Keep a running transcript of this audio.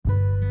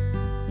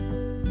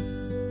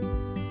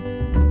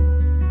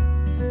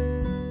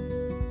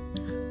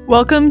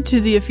Welcome to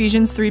the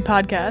Ephesians 3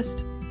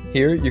 podcast.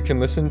 Here you can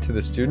listen to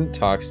the student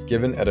talks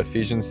given at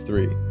Ephesians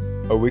 3,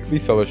 a weekly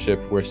fellowship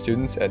where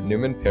students at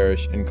Newman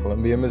Parish in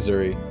Columbia,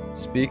 Missouri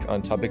speak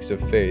on topics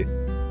of faith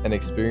and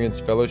experience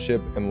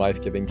fellowship and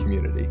life-giving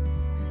community.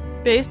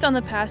 Based on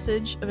the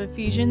passage of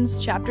Ephesians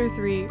chapter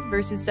 3,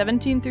 verses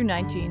 17 through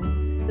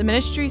 19, the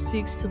ministry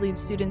seeks to lead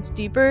students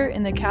deeper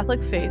in the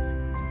Catholic faith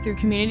through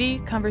community,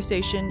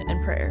 conversation,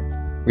 and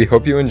prayer. We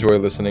hope you enjoy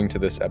listening to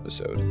this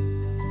episode.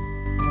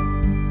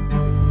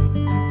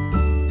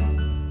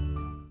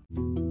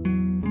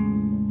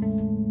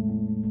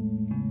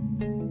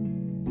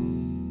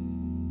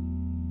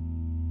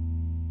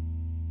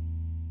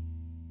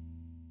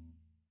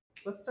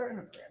 Let's start in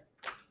a prayer.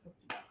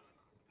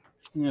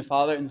 In the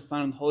Father, and the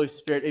Son, and the Holy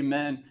Spirit,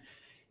 amen.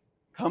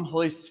 Come,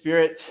 Holy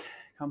Spirit.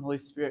 Come, Holy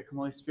Spirit. Come,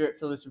 Holy Spirit.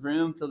 Fill this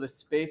room, fill this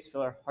space,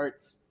 fill our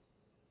hearts.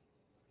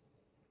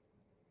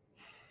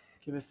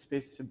 Give us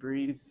space to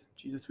breathe.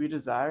 Jesus, we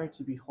desire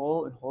to be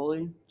whole and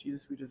holy.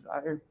 Jesus, we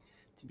desire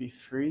to be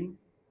free.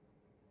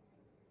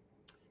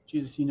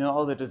 Jesus, you know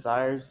all the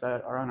desires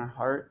that are on our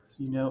hearts.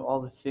 You know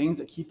all the things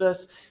that keep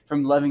us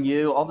from loving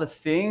you, all the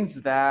things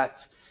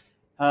that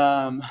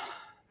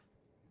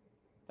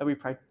we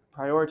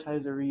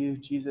prioritize over you.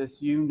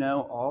 Jesus, you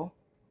know all.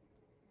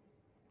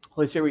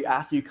 Holy Spirit, we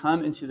ask you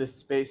come into this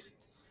space.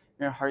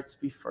 May our hearts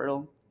be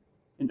fertile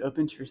and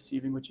open to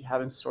receiving what you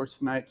have in store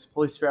tonight.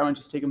 Holy Spirit, I want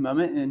to just take a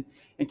moment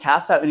and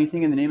cast out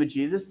anything in the name of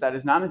Jesus that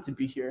is not meant to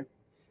be here.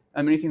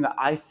 Anything that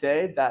I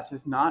say that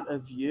is not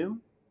of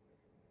you.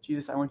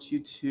 Jesus, I want you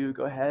to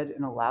go ahead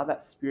and allow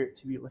that spirit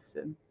to be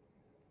lifted.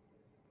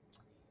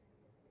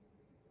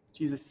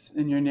 Jesus,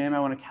 in your name,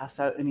 I want to cast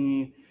out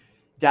any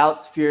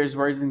doubts, fears,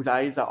 worries,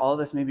 anxieties that all of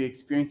us may be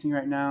experiencing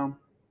right now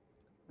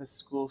as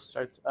school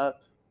starts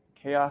up,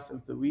 chaos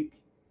of the week.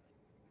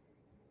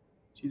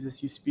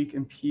 Jesus, you speak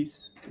in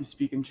peace, you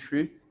speak in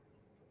truth,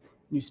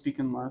 and you speak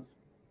in love.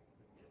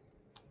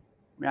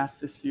 We ask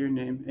this through your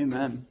name,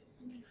 amen.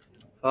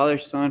 Father,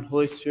 Son,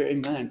 Holy Spirit,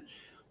 amen.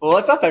 Well,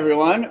 what's up,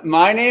 everyone?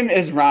 My name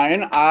is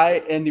Ryan.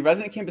 I am the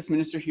resident campus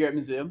minister here at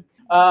Mizzou.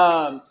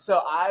 So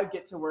I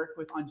get to work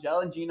with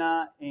Angela and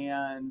Gina,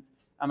 and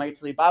I get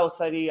to lead Bible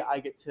study. I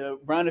get to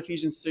run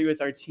Ephesians 3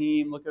 with our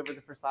team, look over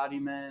the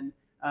Versati men.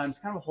 It's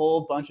kind of a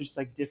whole bunch of just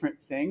like different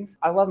things.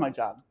 I love my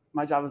job.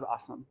 My job is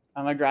awesome.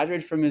 I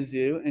graduated from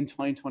Mizzou in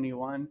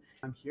 2021.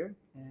 I'm here,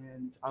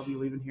 and I'll be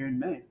leaving here in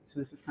May. So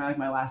this is kind of like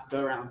my last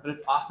go around, but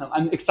it's awesome.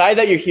 I'm excited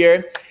that you're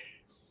here.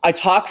 I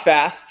talk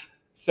fast,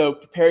 so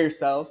prepare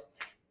yourselves.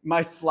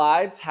 My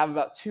slides have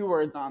about 2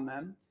 words on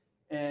them.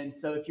 And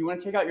so if you want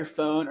to take out your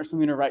phone or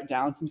something to write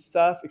down some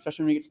stuff,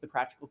 especially when we get to the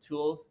practical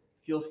tools,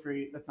 feel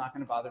free. That's not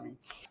going to bother me.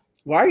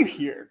 Why are you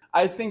here?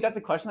 I think that's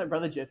a question that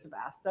Brother Joseph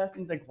asked us.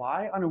 And he's like,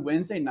 why on a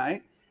Wednesday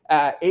night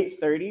at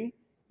 8:30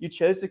 you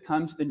chose to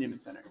come to the Newman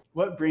Center?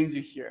 What brings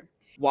you here?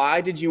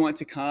 Why did you want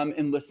to come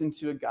and listen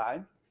to a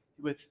guy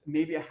with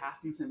maybe a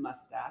half-decent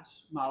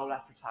mustache, modeled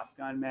after Top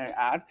Gun, may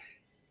I add,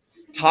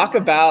 talk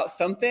about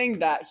something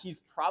that he's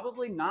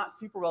probably not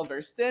super well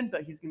versed in,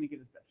 but he's going to give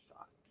his best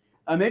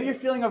shot? Maybe you're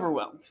feeling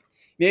overwhelmed.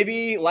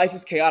 Maybe life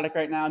is chaotic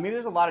right now. Maybe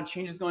there's a lot of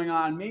changes going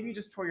on. Maybe you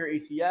just tore your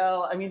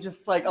ACL. I mean,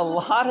 just like a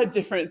lot of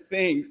different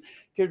things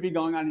could be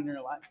going on in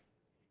your life.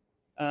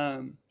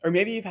 Or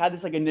maybe you've had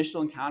this like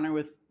initial encounter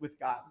with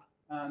God.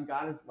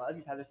 God is love.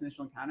 You've had this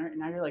initial encounter, and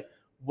now you're like,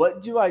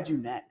 what do I do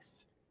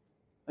next?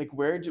 Like,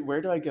 where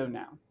do I go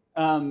now?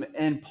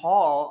 And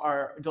Paul,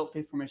 our adult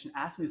faith formation,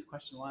 asked me this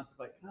question once,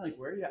 like, kind of like,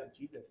 where are you at with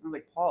Jesus? And I was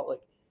like, Paul,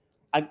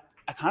 like,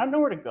 I kind of know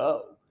where to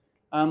go.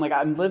 Like,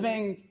 I'm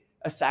living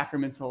a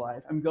sacramental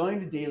life. I'm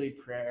going to daily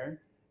prayer.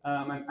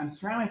 I'm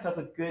surrounding myself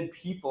with good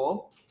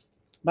people,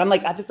 but I'm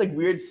like at this like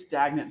weird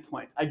stagnant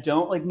point. I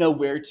don't like know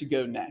where to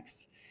go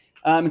next.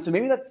 And so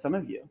maybe that's some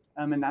of you,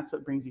 and that's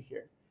what brings you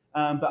here.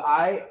 But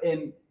I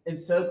am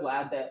so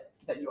glad that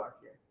you are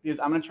here, because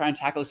I'm going to try and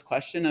tackle this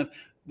question of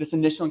this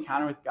initial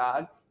encounter with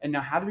God, and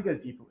now how do we go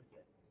deeper with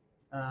it?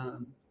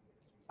 I'm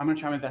going to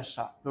try my best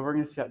shot, but we're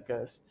going to see how it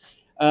goes.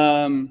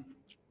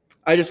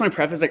 I just want to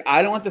preface, like,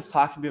 I don't want this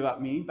talk to be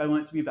about me, but I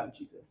want it to be about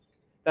Jesus.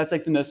 That's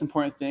like the most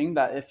important thing,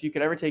 that if you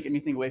could ever take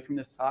anything away from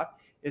this talk,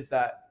 is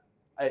that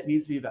it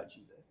needs to be about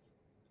Jesus.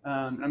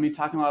 I'm going to be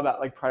talking a lot about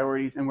like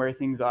priorities and where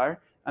things are.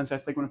 So I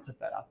just like want to put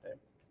that out there.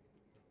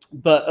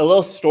 But a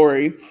little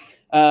story.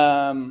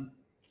 I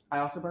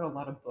also brought a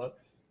lot of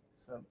books,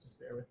 so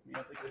just bear with me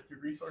as I go through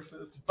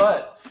resources.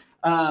 But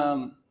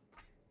I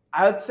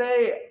would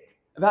say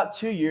about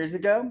 2 years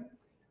ago,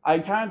 I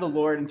encountered the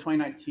Lord in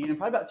 2019, and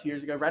probably about 2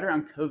 years ago, right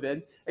around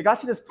COVID. It got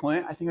to this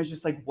point, I think I was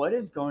just like, what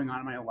is going on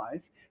in my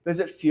life? Because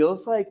it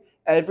feels like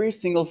every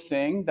single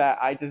thing that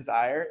I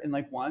desire and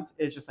like want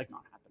is just like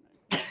not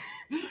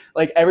happening.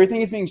 Like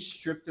everything is being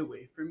stripped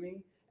away from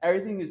me.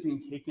 Everything is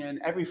being taken.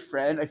 Every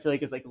friend I feel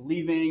like is like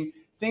leaving.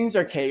 Things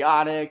are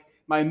chaotic.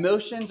 My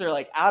emotions are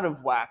like out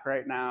of whack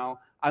right now.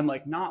 I'm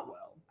like not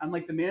well. I'm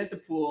like the man at the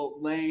pool,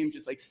 lame,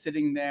 just like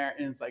sitting there,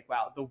 and it's like,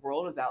 wow, the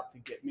world is out to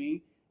get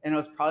me. And I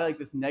was probably like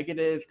this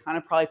negative, kind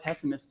of probably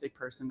pessimistic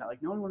person that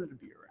like no one wanted to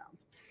be around.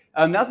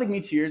 That was like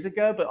me 2 years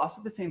ago, but also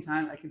at the same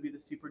time, I could be the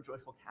super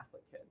joyful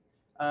Catholic kid.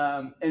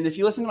 And if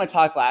you listen to my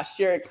talk last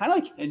year, it kind of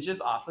like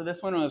hinges off of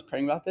this one when I was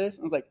praying about this.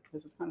 I was like,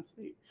 this is kind of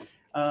sweet.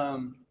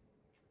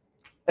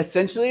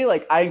 Essentially,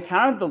 like I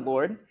encountered the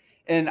Lord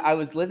and I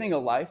was living a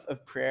life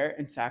of prayer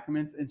and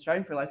sacraments and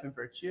striving for a life of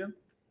virtue.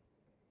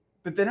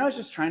 But then I was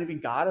just trying to be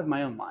God of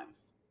my own life.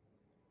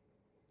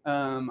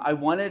 I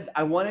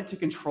wanted to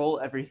control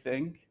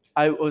everything.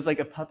 I was like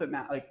a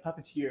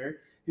puppeteer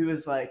who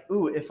was like,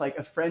 ooh, if like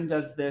a friend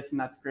does this and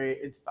that's great.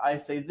 If I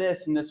say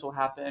this and this will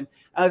happen.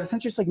 I was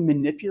essentially just like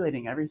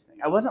manipulating everything.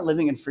 I wasn't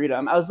living in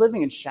freedom. I was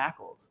living in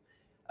shackles.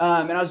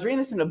 And I was reading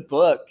this in a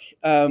book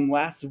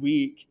last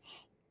week.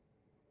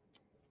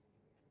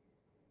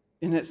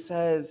 And it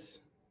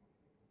says,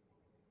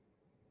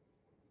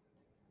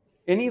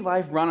 any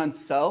life run on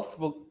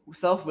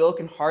self-will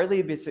can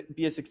hardly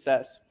be a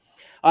success.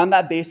 On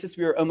that basis,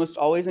 we are almost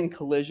always in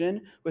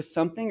collision with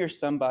something or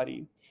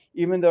somebody,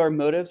 even though our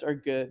motives are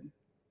good.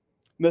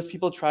 Most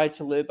people try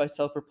to live by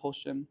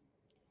self-propulsion.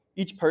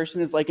 Each person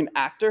is like an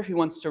actor who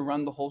wants to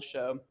run the whole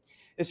show,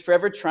 is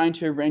forever trying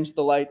to arrange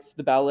the lights,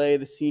 the ballet,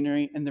 the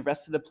scenery, and the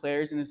rest of the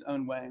players in his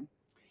own way.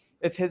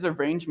 If his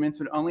arrangements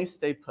would only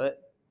stay put,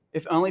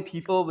 if only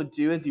people would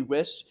do as he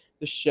wished,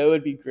 the show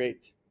would be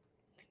great.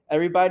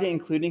 Everybody,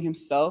 including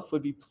himself,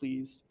 would be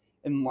pleased,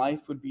 and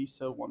life would be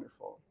so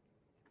wonderful.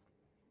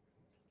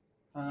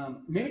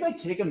 Maybe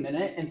like take a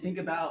minute and think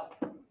about,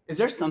 is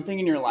there something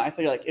in your life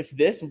that you're like, if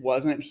this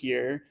wasn't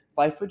here,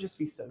 life would just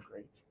be so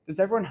great? Does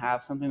everyone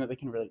have something that they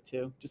can relate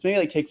to? Just maybe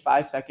like take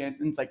 5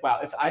 seconds and it's like, wow,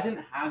 if I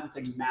didn't have this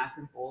like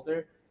massive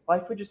boulder,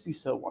 life would just be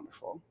so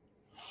wonderful.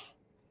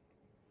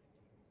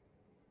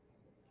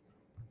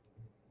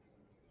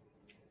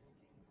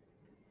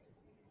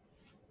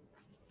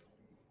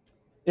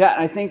 Yeah,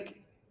 and I think,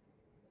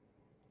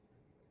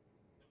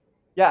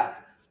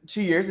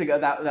 2 years ago,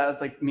 that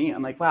was like me.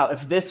 I'm like, wow,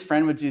 if this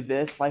friend would do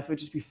this, life would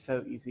just be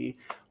so easy.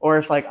 Or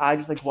if like I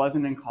just like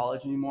wasn't in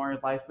college anymore,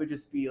 life would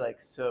just be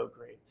like so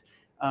great.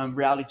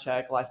 Reality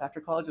check, life after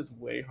college is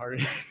way harder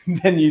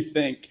than you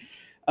think.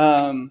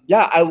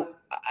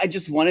 I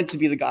just wanted to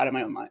be the God of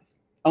my own life.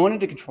 I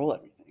wanted to control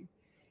everything.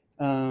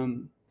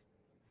 And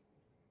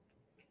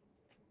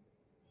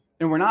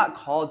we're not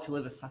called to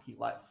live a sucky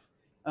life.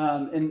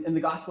 In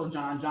the Gospel of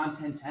John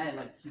 10:10,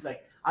 like he's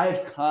like, I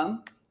have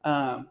come.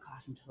 I'm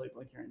totally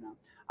blanking right now.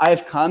 I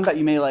have come that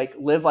you may like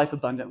live life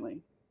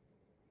abundantly.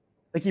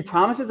 Like he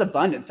promises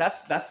abundance.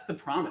 That's the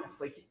promise.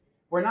 Like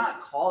we're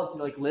not called to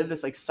like live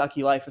this like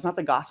sucky life. It's not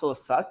the gospel of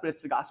suck, but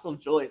it's the gospel of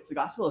joy. It's the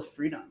gospel of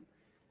freedom.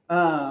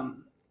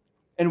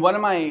 And one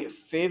of my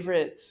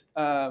favorite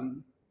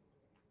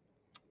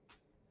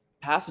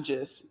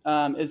passages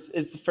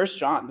is the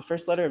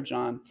first letter of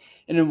John.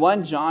 And in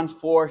 1 John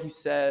 4, he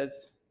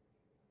says,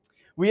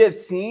 we have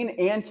seen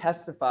and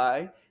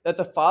testify that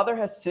the Father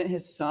has sent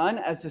his Son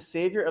as the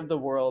Savior of the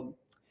world.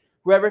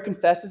 Whoever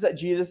confesses that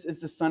Jesus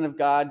is the Son of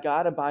God,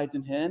 God abides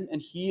in him,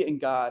 and he in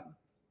God.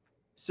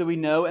 So we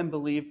know and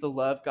believe the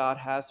love God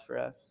has for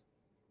us.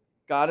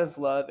 God is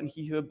love, and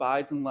he who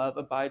abides in love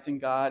abides in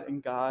God,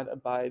 and God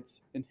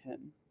abides in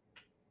him.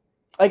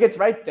 Like, it's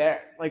right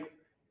there. Like,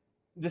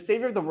 the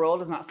Savior of the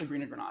world is not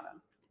Sabrina Granado.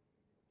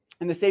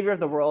 And the Savior of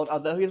the world,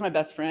 although he's my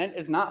best friend,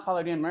 is not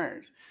Father Dan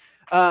Mers.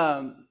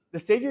 The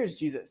Savior is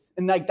Jesus.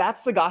 And like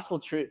that's the gospel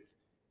truth.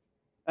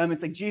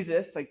 It's like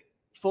Jesus, like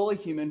fully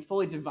human,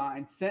 fully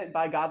divine, sent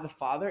by God the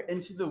Father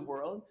into the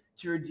world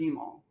to redeem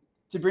all,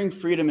 to bring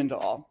freedom into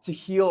all, to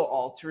heal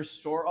all, to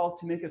restore all,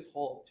 to make us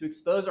whole, to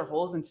expose our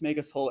holes and to make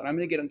us whole. And I'm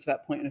going to get into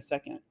that point in a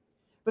second.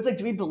 But it's like,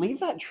 do we believe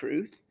that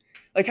truth?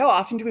 Like, how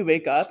often do we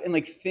wake up and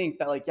like think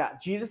that like, yeah,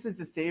 Jesus is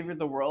the Savior of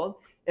the world.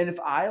 And if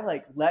I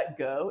like let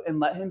go and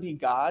let him be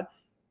God,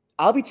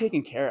 I'll be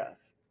taken care of.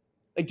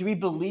 Like, do we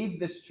believe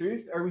this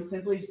truth? Or are we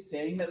simply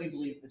saying that we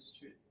believe this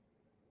truth?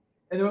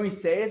 And then when we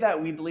say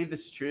that we believe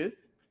this truth,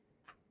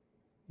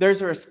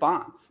 there's a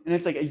response. And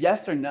it's like a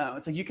yes or no.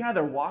 It's like you can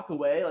either walk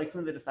away like some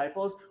of the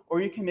disciples,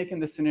 or you can make him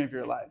the center of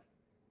your life.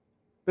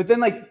 But then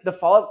like the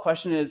follow-up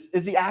question is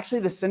he actually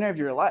the center of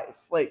your life?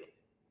 Like,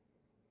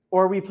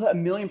 or we put a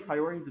million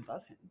priorities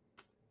above him?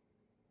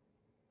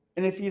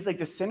 And if he's like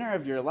the center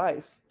of your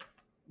life,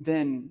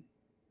 then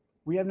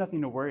we have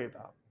nothing to worry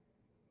about.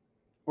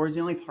 Or is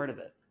he only part of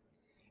it?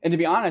 And to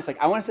be honest, like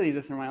I want to say he's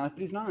the center of my life,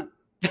 but he's not.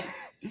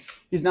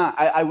 He's not.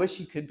 I wish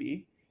he could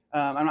be.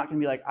 I'm not going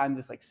to be like, I'm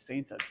this like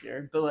saint up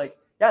here. But like,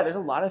 yeah, there's a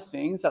lot of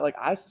things that like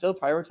I still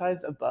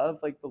prioritize above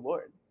like the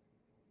Lord.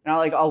 And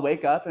I'll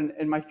wake up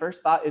and my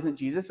first thought isn't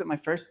Jesus, but my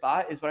first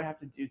thought is what I have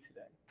to do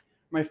today.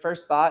 My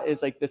first thought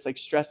is like this like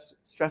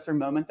stressor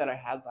moment that I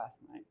had last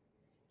night.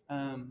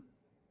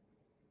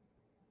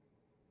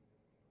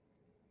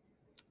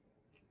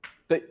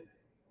 But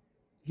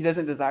he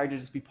doesn't desire to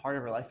just be part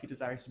of our life. He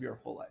desires to be our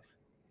whole life.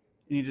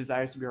 And he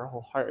desires to be our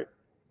whole heart.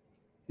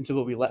 And so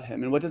will we let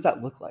him? And what does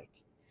that look like?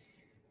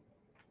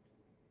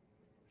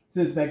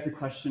 So this begs the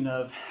question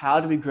of how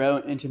do we grow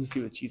in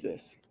intimacy with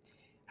Jesus?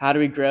 How do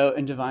we grow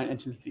in divine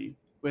intimacy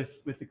with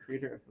the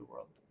creator of the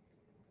world?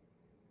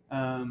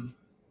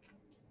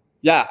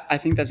 Yeah, I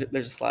think there's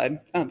a slide.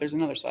 Oh, there's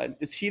another slide.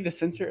 Is he the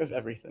center of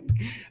everything?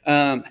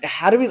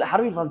 How do we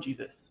love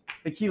Jesus?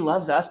 Like, he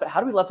loves us, but how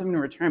do we love him in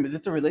return? Because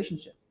it's a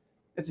relationship.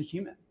 It's a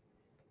human.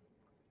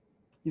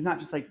 He's not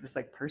just like this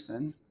like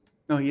person.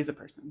 No, he is a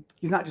person.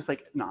 He's not just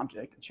like an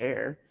object, a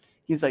chair.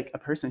 He's like a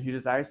person who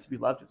desires to be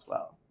loved as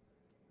well.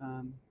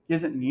 He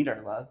doesn't need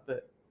our love,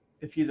 but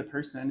if he's a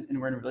person and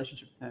we're in a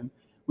relationship with him,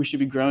 we should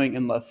be growing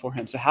in love for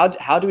him. So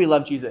how do we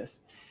love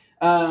Jesus?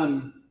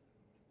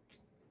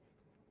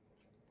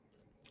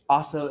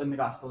 Also in the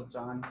Gospel of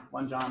John,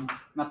 1 John,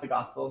 not the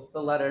Gospel,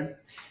 the letter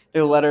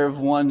of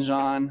 1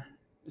 John,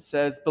 it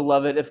says,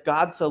 "Beloved, if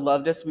God so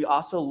loved us, we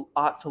also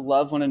ought to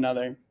love one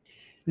another.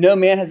 No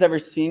man has ever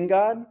seen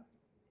God.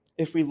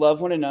 If we love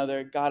one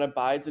another, God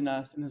abides in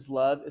us, and his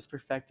love is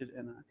perfected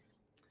in us."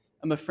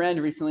 A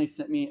friend recently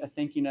sent me a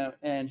thank you note,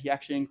 and he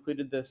actually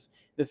included this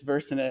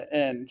verse in it,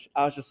 and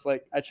I was just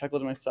like, I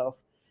chuckled to myself.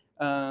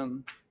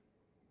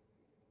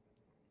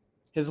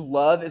 His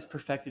love is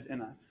perfected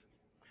in us.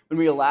 When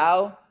we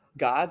allow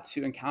God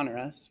to encounter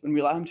us, when we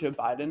allow him to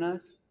abide in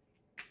us,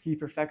 he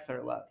perfects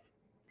our love.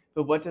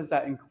 But what does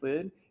that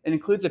include? It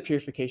includes a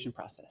purification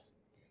process.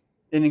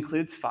 It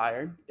includes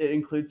fire. It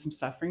includes some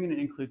suffering, and it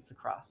includes the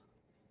cross.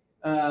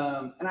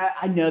 And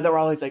I know that we're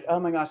always like, oh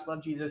my gosh,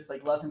 love Jesus,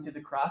 like love him through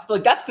the cross. But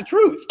like, that's the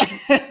truth.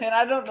 And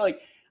I don't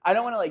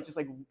want to like, just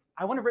like,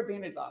 I want to rip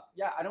Band-Aids off.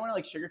 Yeah, I don't want to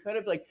like sugarcoat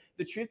it, but like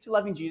the truth to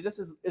loving Jesus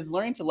is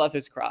learning to love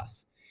his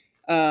cross.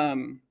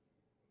 And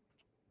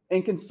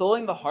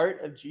Consoling the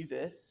Heart of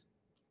Jesus.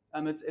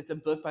 It's a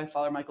book by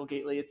Father Michael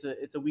Gately.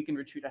 It's a weekend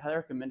retreat. I highly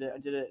recommend it. I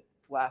did it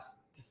last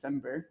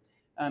December.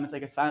 It's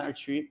like a silent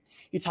retreat.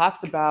 He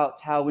talks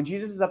about how when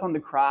Jesus is up on the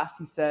cross,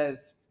 he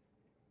says,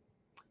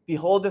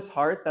 "Behold this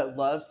heart that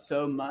loves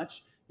so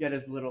much, yet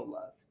is little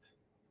loved."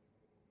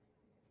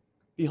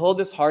 Behold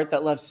this heart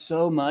that loves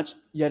so much,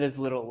 yet is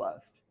little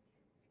loved.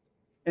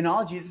 And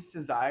all Jesus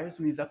desires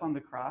when he's up on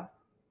the cross,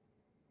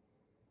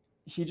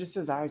 he just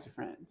desires a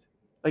friend.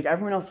 Like,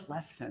 everyone else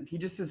left him. He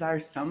just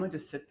desires someone to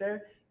sit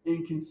there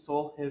and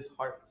console his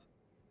heart.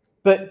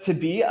 But to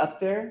be up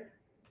there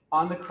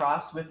on the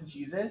cross with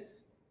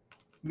Jesus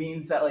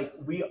means that like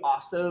we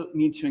also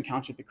need to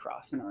encounter the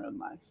cross in our own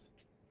lives.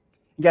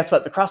 And guess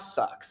what? The cross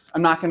sucks.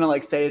 I'm not gonna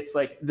like say it's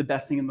like the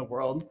best thing in the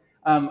world.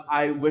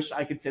 I wish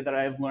I could say that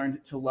I have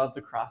learned to love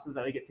the crosses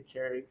that I get to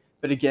carry.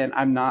 But again,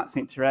 I'm not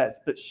St. Therese,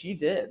 but she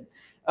did.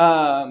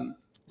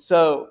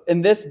 So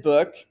in this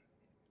book,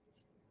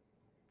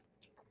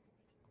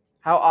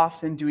 how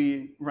often do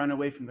we run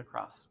away from the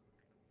cross?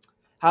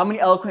 How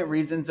many eloquent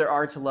reasons there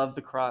are to love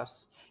the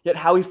cross, yet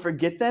how we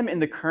forget them in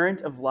the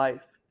current of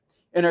life.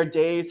 In our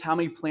days, how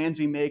many plans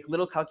we make,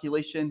 little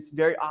calculations,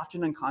 very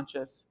often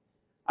unconscious,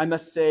 I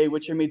must say,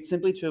 which are made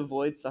simply to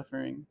avoid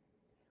suffering.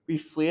 We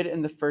flee it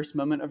in the first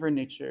moment of our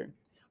nature,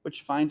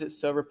 which finds it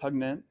so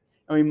repugnant,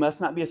 and we must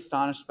not be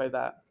astonished by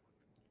that.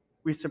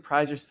 We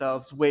surprise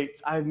ourselves.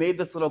 Wait, I have made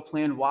this little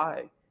plan.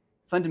 Why?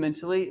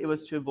 Fundamentally, it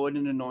was to avoid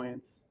an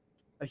annoyance,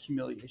 a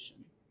humiliation.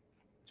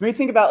 So when you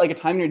think about like a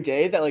time in your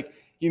day that like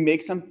you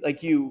make some,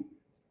 like you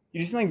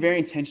do something very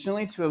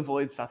intentionally to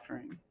avoid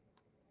suffering,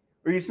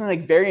 or you do something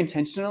like very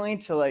intentionally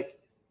to like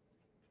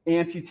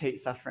amputate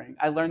suffering.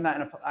 I learned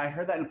that I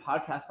heard that in a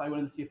podcast by one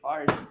of the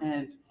CFRs,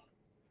 and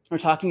we're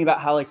talking about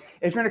how like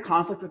if you're in a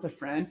conflict with a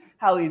friend,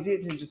 how easy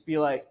it is to just be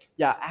like,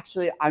 yeah,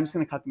 actually, I'm just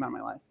gonna cut them out of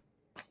my life.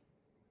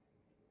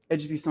 It'd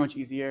just be so much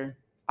easier.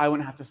 I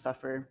wouldn't have to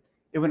suffer.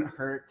 It wouldn't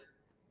hurt.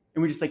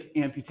 And we just like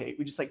amputate.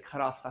 We just like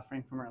cut off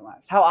suffering from our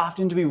lives. How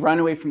often do we run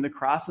away from the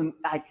cross when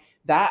like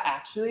that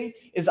actually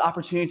is the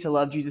opportunity to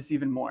love Jesus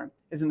even more,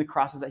 is in the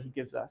crosses that he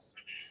gives us.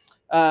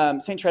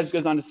 St. Therese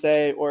goes on to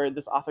say, or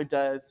this author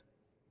does,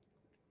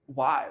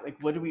 why? Like,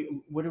 what do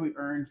we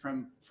earn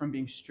from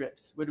being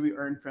stripped? What do we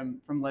earn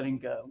from letting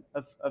go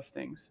of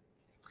things?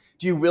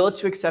 Do you will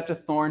to accept a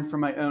thorn from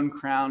my own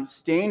crown,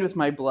 stained with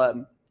my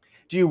blood?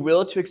 Do you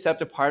will to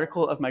accept a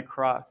particle of my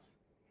cross?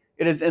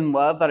 It is in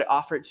love that I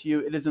offer it to you.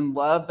 It is in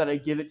love that I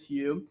give it to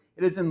you.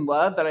 It is in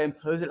love that I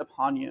impose it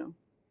upon you.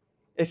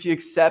 If you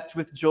accept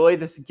with joy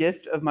this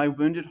gift of my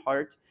wounded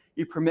heart,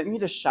 you permit me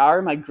to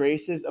shower my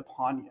graces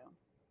upon you.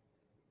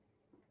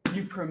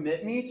 You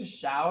permit me to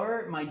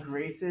shower my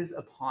graces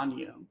upon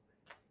you.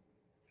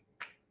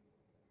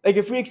 Like,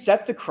 if we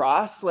accept the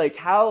cross, like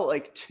how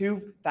like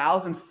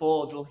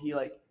 2,000-fold will he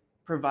like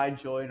provide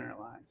joy in our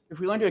lives? If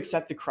we learn to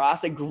accept the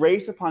cross, like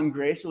grace upon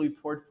grace will be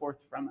poured forth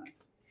from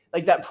us.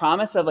 Like that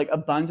promise of like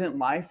abundant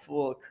life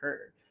will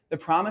occur. The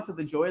promise of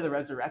the joy of the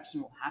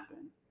resurrection will happen.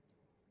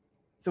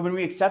 So when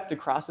we accept the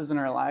crosses in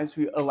our lives,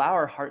 we allow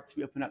our hearts to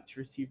be open up to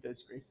receive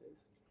those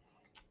graces.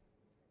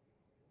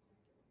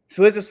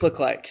 So what does this look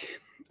like?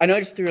 I know I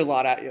just threw a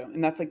lot at you,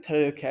 and that's like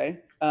totally okay.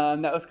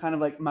 That was kind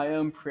of like my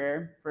own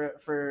prayer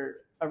for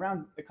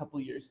around a couple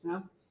of years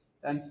now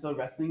that I'm still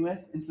wrestling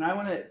with. And so now I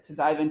wanted to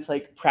dive into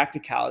like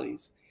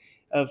practicalities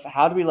of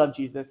how do we love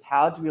Jesus?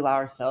 How do we allow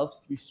ourselves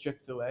to be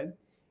stripped away?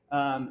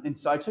 And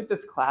so I took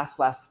this class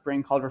last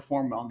spring called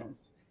Reform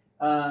Wellness.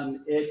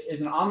 It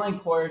is an online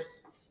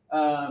course.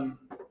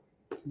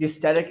 The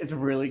aesthetic is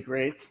really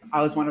great.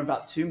 I was one of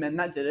about 2 men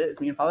that did it. It's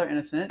me and Father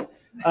Innocent,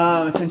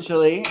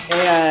 essentially.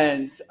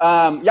 And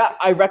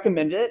I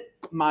recommend it,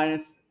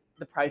 minus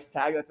the price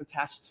tag that's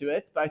attached to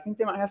it. But I think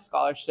they might have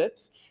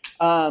scholarships.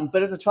 But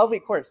it's a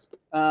 12-week course.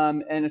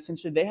 And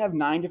essentially they have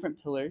 9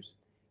 different pillars.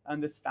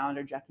 This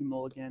founder, Jackie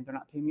Mulligan, they're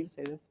not paying me to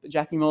say this, but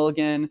Jackie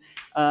Mulligan,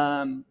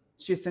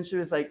 she essentially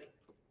was like,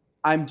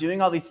 I'm doing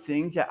all these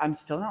things, yet I'm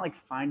still not like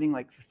finding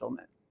like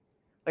fulfillment.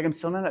 Like I'm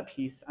still not at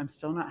peace. I'm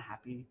still not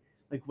happy.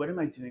 Like, what am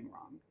I doing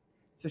wrong?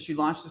 So she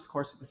launched this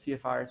course with the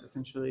CFRs,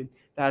 essentially,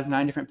 that has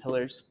 9 different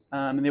pillars.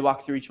 And they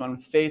walk through each one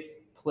with faith,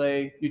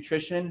 play,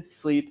 nutrition,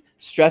 sleep,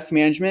 stress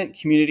management,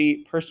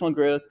 community, personal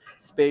growth,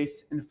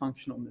 space, and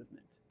functional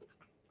movement.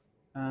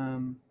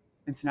 And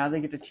so now they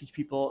get to teach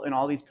people in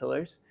all these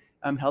pillars,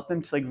 help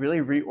them to like really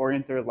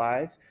reorient their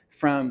lives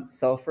from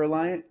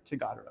self-reliant to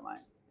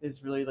God-reliant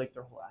is really like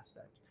their whole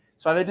aspect.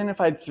 So I've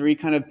identified 3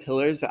 kind of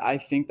pillars that I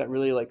think that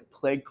really like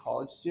plague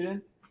college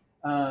students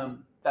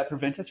that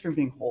prevent us from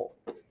being whole.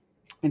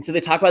 And so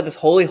they talk about this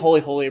holy, holy,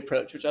 holy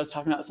approach, which I was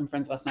talking about with some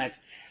friends last night.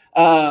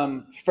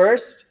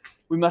 First,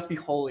 we must be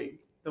holy.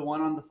 The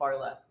one on the far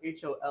left,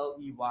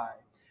 HOLEY.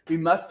 We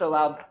must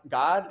allow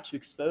God to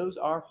expose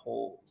our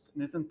holes.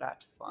 And isn't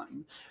that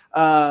fun?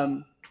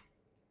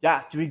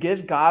 Do we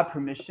give God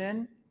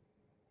permission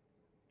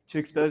to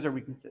expose our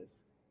weaknesses,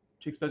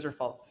 to expose our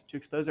faults, to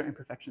expose our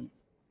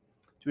imperfections?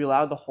 Do we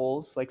allow the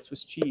holes like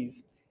Swiss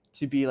cheese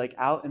to be like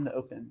out in the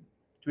open?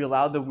 Do we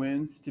allow the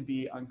wounds to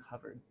be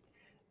uncovered?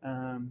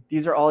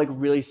 These are all like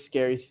really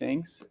scary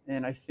things.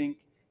 And I think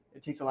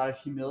it takes a lot of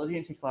humility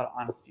and it takes a lot of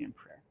honesty in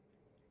prayer.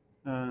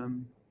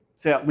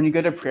 When you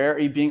go to prayer, are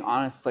you being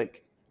honest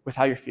like with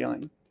how you're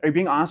feeling? Are you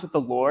being honest with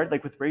the Lord,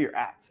 like with where you're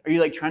at? Are you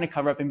like trying to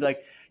cover up and be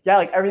like, yeah,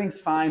 like everything's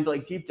fine, but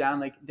like deep down,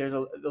 like there's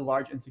a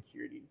large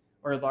insecurity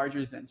or a large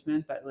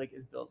resentment that like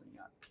is building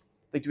up?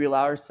 Like, do we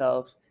allow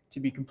ourselves to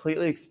be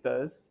completely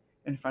exposed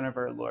in front of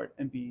our Lord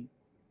and be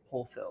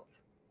hole-filled?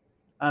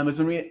 Is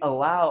when we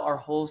allow our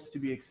holes to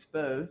be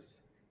exposed,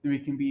 then we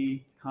can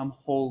become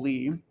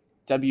holy,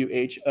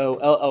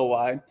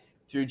 WHOLLY,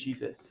 through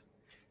Jesus.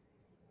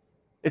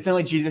 It's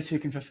only Jesus who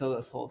can fulfill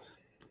those holes.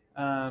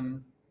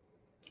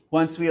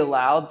 Once we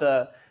allow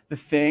the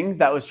thing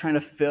that was trying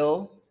to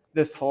fill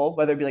this hole,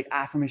 whether it be like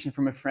affirmation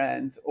from a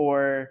friend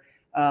or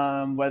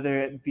whether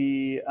it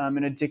be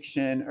an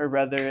addiction or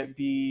whether it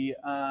be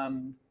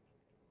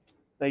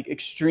like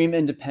extreme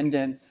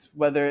independence,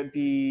 whether it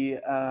be,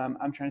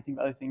 I'm trying to think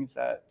of other things,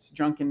 that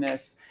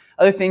drunkenness,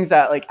 other things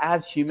that like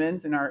as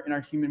humans in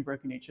our human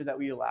broken nature that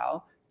we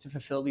allow to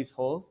fulfill these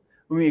holes,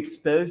 when we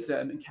expose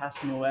them and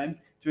cast them away,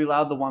 do we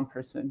allow the one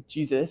person,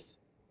 Jesus,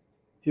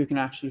 who can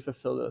actually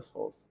fulfill those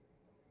holes?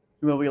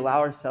 And will we allow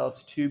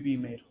ourselves to be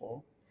made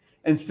whole?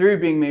 And through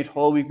being made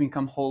whole, we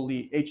become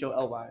holy,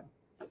 HOLY.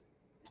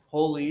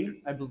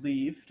 Holy, I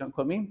believe, don't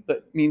quote me,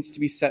 but means to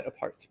be set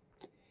apart.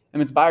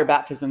 And it's by our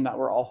baptism that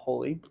we're all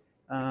holy.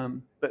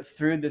 But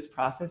through this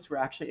process, we're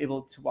actually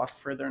able to walk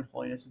further in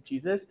holiness with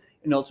Jesus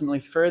and ultimately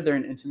further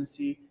in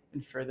intimacy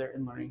and further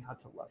in learning how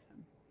to love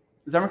him.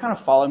 Does everyone kind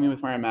of follow me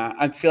with where I'm at?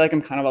 I feel like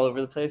I'm kind of all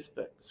over the place,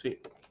 but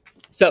sweet.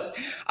 So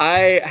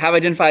I have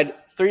identified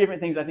 3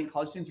 different things I think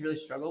college students really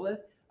struggle with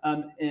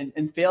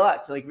and fail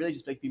at to like really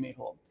just like be made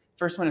whole.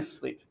 First one is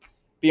sleep.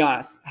 Be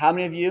honest. How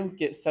many of you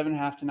get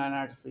 7.5 to 9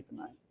 hours of sleep a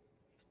night?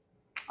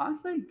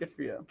 Honestly, good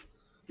for you.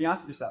 Be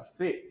honest with yourself.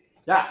 Sweet.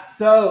 Yeah,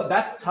 so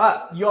that's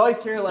tough. You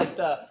always hear like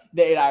the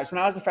 8 hours.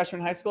 When I was a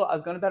freshman in high school, I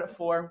was going to bed at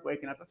 4,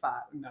 waking up at 5.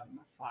 No,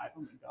 not 5.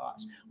 Oh my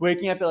gosh.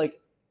 Waking up at like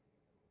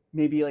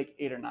maybe like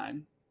 8 or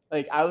 9.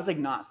 Like I was like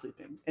not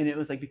sleeping, and it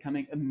was like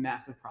becoming a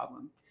massive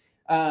problem.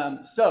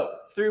 So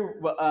through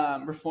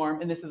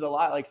reform, and this is a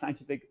lot like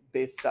scientific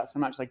based stuff, so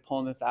I'm not just like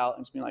pulling this out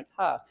and just being like,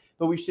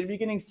 but we should be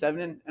getting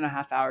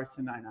 7.5 hours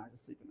to 9 hours of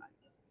sleep a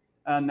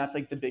night. That's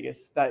like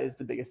that is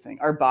the biggest thing.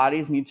 Our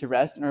bodies need to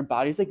rest, and our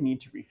bodies like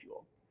need to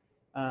refuel.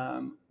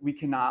 We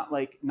cannot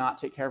like not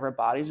take care of our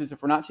bodies, because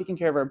if we're not taking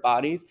care of our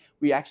bodies,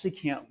 we actually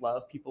can't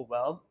love people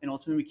well, and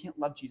ultimately we can't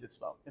love Jesus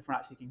well if we're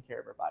not taking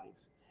care of our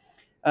bodies.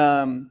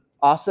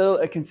 Also,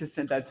 a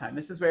consistent bedtime.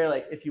 This is where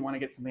like if you want to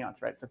get something out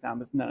to write stuff down,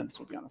 but none of this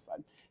will be on the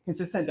slide.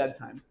 Consistent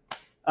bedtime.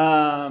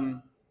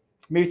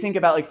 Maybe think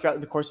about like throughout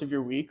the course of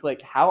your week,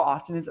 like how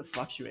often is it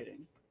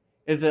fluctuating?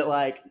 Is it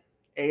like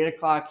 8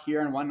 o'clock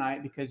here on one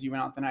night because you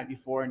went out the night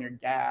before and you're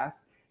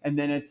gassed, and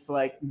then it's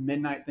like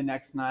midnight the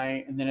next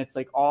night, and then it's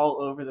like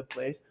all over the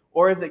place?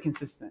 Or is it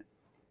consistent?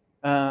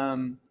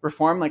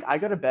 Reform, like I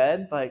go to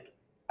bed like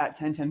at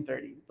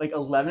 10:30. Like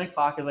 11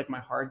 o'clock is like my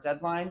hard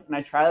deadline, and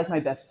I try like my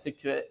best to stick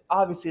to it.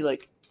 Obviously,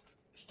 like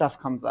stuff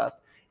comes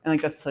up, and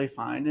like that's totally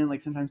fine. And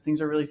like sometimes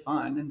things are really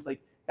fun, and it's like,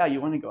 yeah, you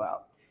want to go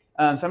out.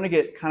 So I'm gonna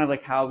get kind of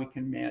like how we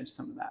can manage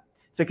some of that.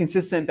 So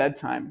consistent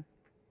bedtime.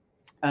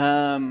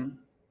 How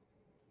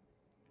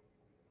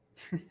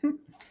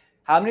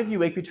many of you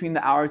wake between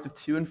the hours of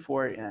 2 and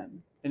 4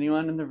 a.m.?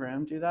 Anyone in the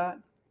room do that?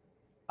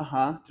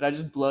 Did I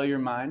just blow your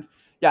mind?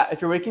 Yeah,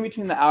 if you're waking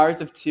between the hours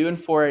of 2 and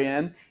 4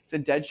 a.m., it's a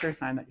dead sure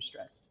sign that you're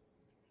stressed.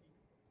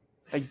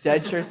 Like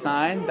dead sure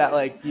sign that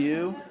like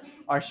you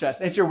are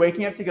stressed. And if you're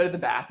waking up to go to the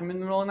bathroom in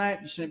the middle of the night,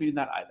 you shouldn't be doing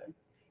that either.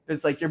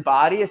 Because like your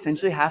body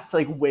essentially has to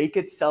like wake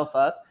itself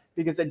up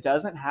because it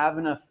doesn't have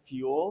enough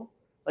fuel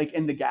like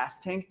in the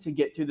gas tank to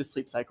get through the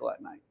sleep cycle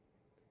at night.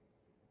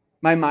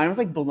 My mind was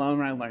like blown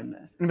when I learned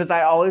this. And because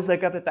I always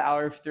wake up at the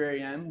hour of 3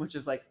 a.m., which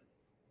is like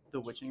the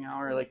witching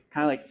hour, like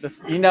kind of like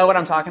this, you know what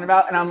I'm talking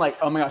about? And I'm like,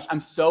 oh my gosh, I'm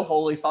so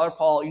holy. Father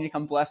Paul, you need to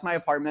come bless my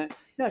apartment.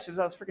 No, she was,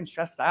 I was freaking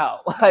stressed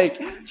out.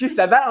 Like she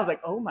said that, I was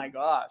like, oh my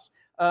gosh.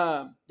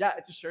 Yeah,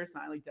 it's a sure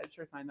sign, like dead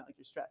sure sign that like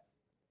you're stressed.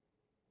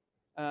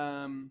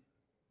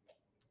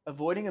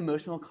 Avoiding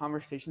emotional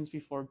conversations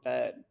before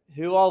bed.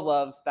 Who all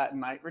loves that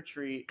night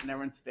retreat and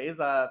everyone stays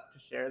up to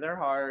share their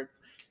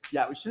hearts?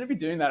 Yeah, we shouldn't be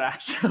doing that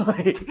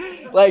actually.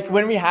 Like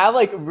when we have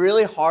like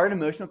really hard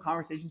emotional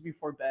conversations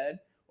before bed,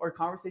 or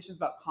conversations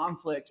about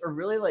conflict, or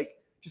really like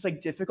just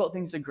like difficult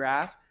things to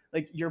grasp,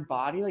 like your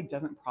body like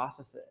doesn't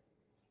process it.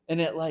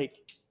 And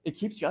it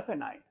keeps you up at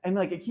night. And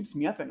like it keeps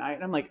me up at night.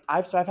 And I'm like,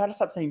 I've had to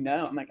stop saying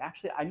no. I'm like,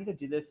 actually, I need to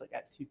do this like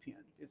at 2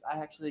 p.m. because I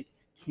actually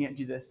can't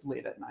do this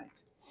late at night.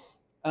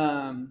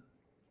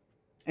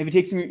 If it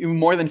takes you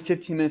more than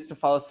 15 minutes to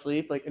fall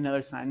asleep, like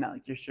another sign that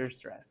like you're sure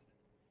stressed.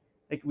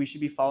 Like we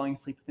should be falling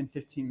asleep within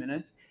 15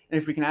 minutes.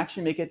 And if we can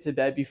actually make it to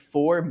bed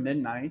before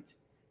midnight,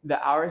 the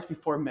hours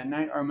before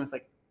midnight are almost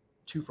like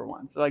 2 for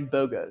 1. So like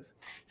BOGOs.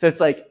 So it's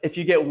like if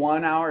you get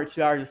 1 hour or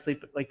 2 hours of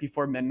sleep like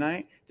before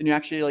midnight, then you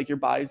actually like your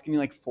body's getting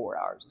like 4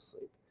 hours of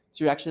sleep.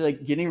 So you're actually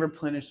like getting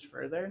replenished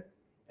further.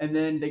 And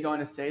then they go on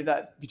to say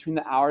that between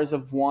the hours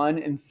of 1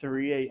 and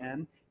 3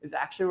 a.m. is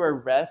actually where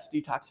rest,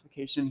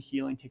 detoxification, and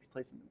healing takes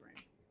place in the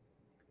brain.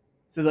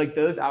 So like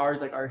those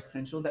hours like are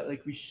essential that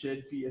like we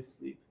should be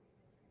asleep.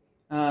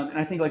 And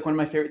I think like one of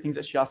my favorite things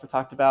that she also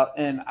talked about,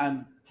 and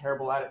I'm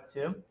terrible at it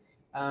too.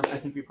 I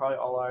think we probably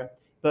all are.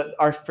 But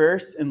our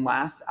first and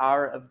last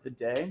hour of the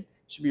day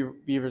should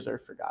be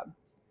reserved for God.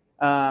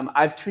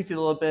 I've tweaked it a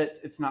little bit.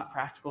 It's not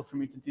practical for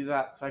me to do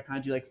that, so I kind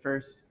of do like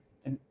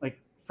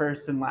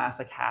first and last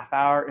like half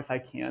hour if I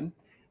can.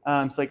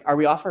 So like, are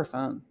we off our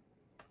phone?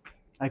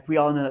 Like we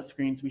all know that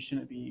we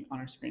shouldn't be on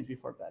our screens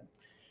before bed.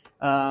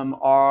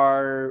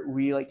 Are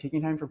we like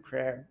taking time for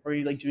prayer? Are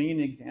we like doing an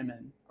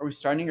examine? Are we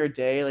starting our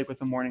day like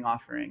with a morning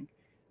offering?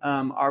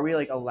 Are we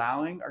like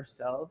allowing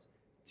ourselves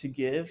to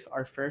give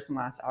our first and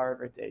last hour of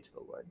our day to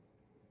the Lord?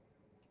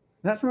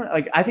 And that's something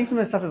like I think some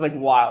of this stuff is like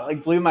wild,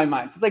 like blew my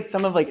mind. So it's like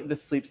some of like the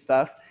sleep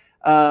stuff.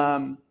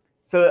 So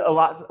a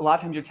lot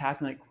of times you're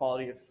tackling like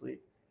quality of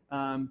sleep.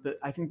 But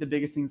I think the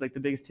biggest things, like the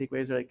biggest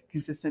takeaways are like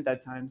consistent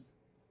bedtimes,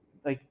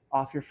 like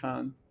off your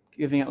phone,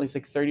 giving at least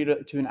like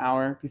 30 to an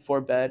hour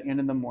before bed and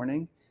in the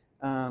morning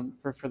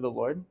for the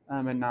Lord,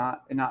 and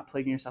not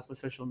plaguing yourself with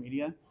social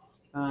media.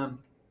 And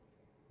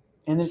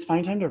then just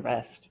find time to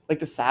rest. Like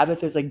the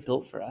Sabbath is like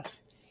built for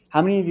us.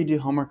 How many of you do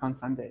homework on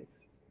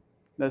Sundays?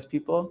 Those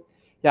people?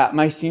 Yeah,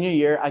 my senior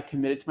year, I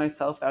committed to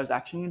myself that I was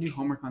actually going to do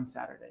homework on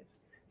Saturdays.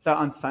 So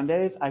on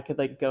Sundays, I could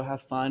like go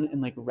have fun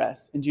and like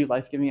rest and do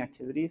life-giving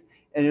activities.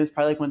 And it was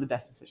probably like one of the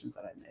best decisions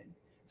that I made.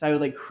 So I would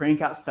like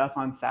crank out stuff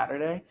on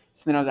Saturday.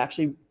 So then I was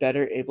actually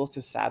better able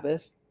to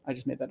Sabbath. I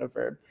just made that a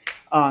verb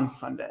on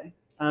Sunday.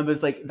 But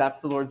it's like,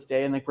 that's the Lord's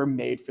day. And like, we're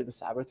made for the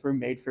Sabbath. We're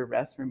made for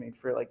rest. We're made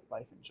for like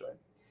life and joy.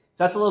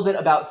 So that's a little bit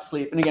about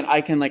sleep. And again,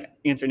 I can like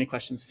answer any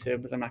questions too,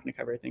 because I'm not going to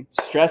cover everything.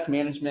 Stress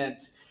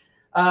management.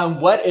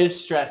 What is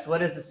stress?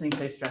 What does this thing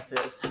say stress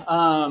is?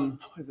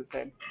 What does it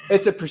say?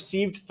 It's a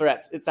perceived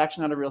threat. It's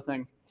actually not a real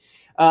thing.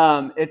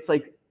 It's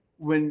like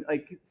when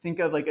like think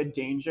of like a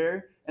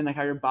danger and like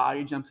how your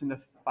body jumps into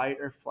fight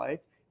or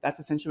flight. That's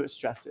essentially what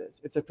stress is.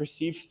 It's a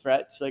perceived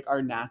threat to like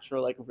our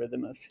natural like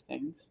rhythm of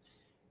things.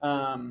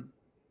 And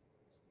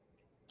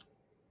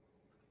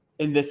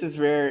this is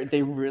where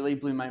they really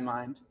blew my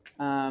mind.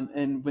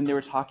 And when they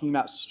were talking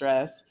about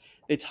stress,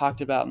 they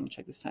talked about, let me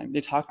check this time.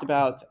 They talked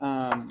about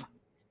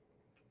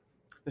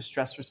the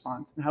stress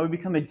response and how we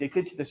become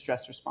addicted to the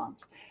stress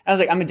response. And I was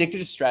like, I'm addicted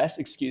to stress.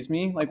 Excuse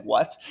me. Like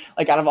what?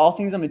 Like out of all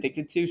things I'm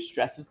addicted to,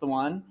 stress is the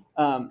one.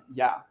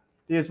 Yeah.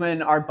 Because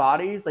when our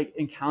bodies like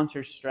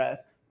encounter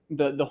stress,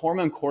 the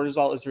hormone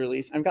cortisol is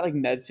released. I've got like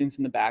med students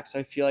in the back, so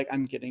I feel like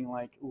I'm getting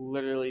like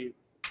literally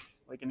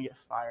like gonna get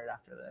fired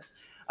after this.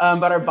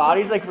 But our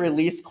bodies like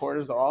release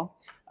cortisol.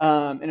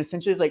 And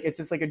essentially it's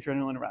just like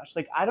adrenaline rush.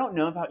 Like, I don't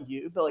know about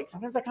you, but like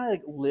sometimes I kind of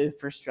like live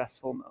for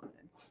stressful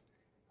moments.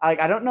 Like,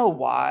 I don't know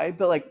why,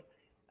 but like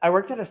I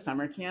worked at a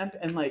summer camp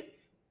and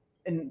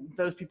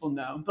those people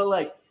know, but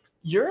like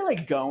you're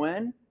like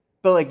going,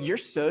 but like you're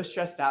so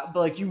stressed out, but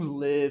like you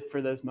live for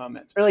those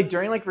moments. Or like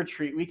during like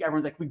retreat week,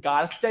 everyone's like, we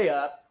got to stay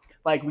up.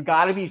 Like we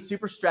got to be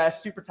super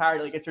stressed, super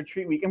tired. Like it's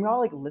retreat week and we're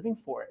all like living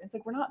for it. It's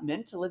like, we're not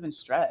meant to live in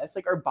stress.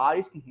 Like our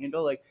bodies can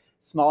handle like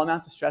small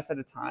amounts of stress at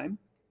a time,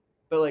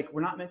 but like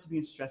we're not meant to be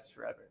in stress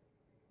forever.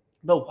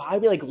 But why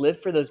we like live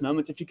for those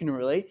moments, if you can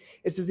relate,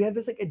 is because we have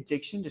this like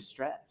addiction to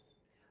stress.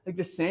 Like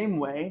the same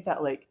way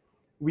that like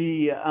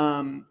we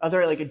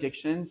other like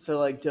addictions, so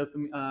like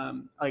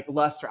dopamine, like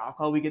lust or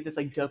alcohol, we get this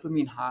like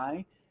dopamine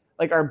high.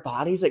 Like our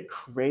bodies like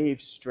crave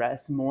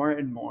stress more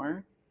and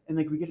more, and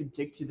like we get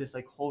addicted to this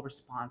like whole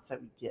response that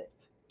we get.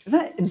 Isn't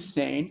that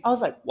insane? I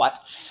was like, what?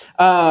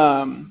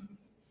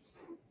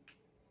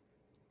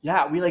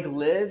 Yeah, we like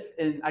live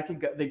in, I could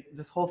go,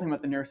 this whole thing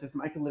about the nervous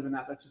system, I could live in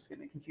that. That's just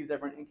going to confuse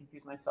everyone and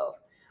confuse myself.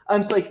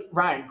 So like,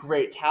 Ryan,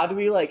 great. How do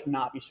we like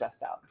not be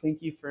stressed out?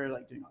 Thank you for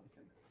like doing all these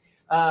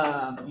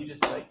things. You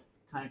just like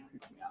kind of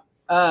creep me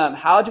out.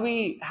 How do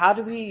we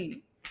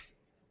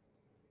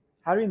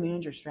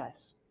manage our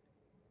stress?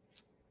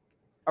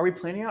 Are we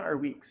planning out our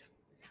weeks?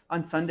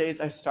 On Sundays,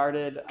 I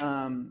started,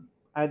 I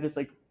had this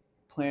like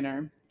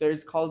planner.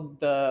 There's called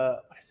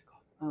the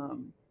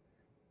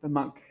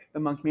Monk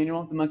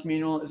Manual. The Monk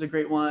Manual is a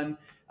great one.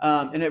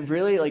 And it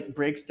really like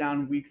breaks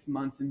down weeks,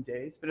 months, and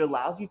days, but it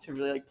allows you to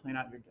really like plan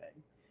out your day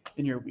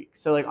and your week.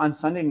 So like on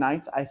Sunday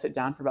nights, I sit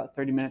down for about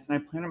 30 minutes and I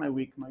plan out my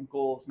week, my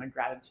goals, my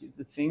gratitudes,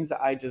 the things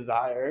that I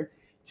desire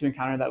to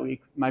encounter that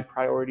week, my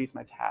priorities,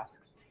 my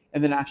tasks.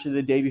 And then actually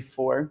the day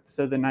before,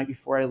 so the night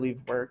before I leave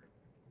work,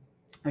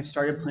 I've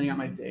started planning out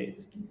my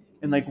days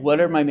and like, what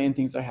are my main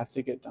things I have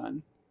to get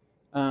done?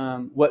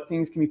 What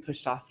things can be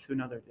pushed off to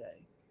another day?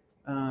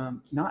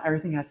 Not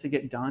everything has to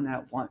get done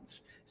at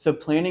once. So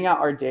planning out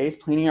our days,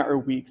 planning out our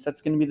weeks,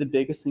 that's going to be the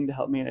biggest thing to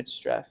help manage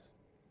stress.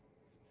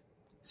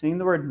 Saying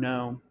the word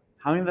no.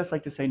 How many of us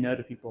like to say no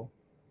to people?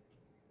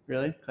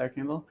 Really? Claire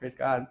Campbell? Praise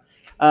God.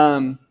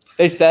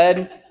 They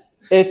said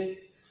if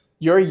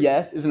your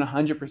yes isn't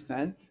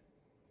 100%,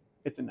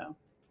 it's a no.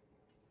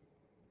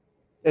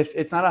 If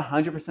it's not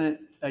 100%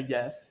 a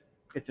yes,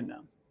 it's a no.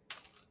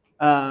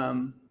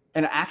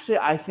 And actually,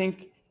 I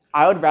think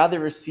I would rather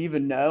receive a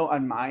no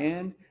on my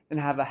end than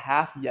have a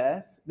half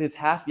yes, because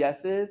half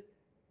yeses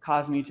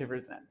cause me to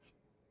resent.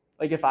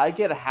 Like if I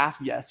get a half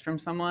yes from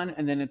someone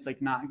and then it's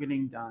like not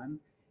getting done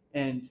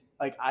and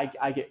like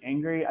I get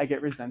angry, I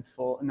get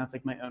resentful, and that's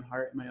like my own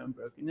heart and my own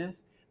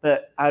brokenness.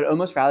 But I'd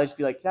almost rather just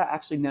be like, yeah,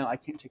 actually, no, I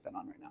can't take that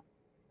on right now.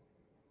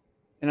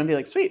 And I'd be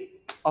like,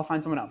 sweet, I'll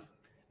find someone else.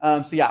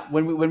 So yeah,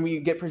 when we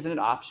get presented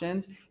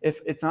options,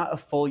 if it's not a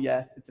full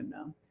yes, it's a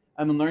no.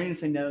 And learning to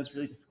say no is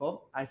really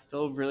difficult. I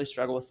still really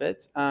struggle with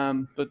it,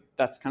 but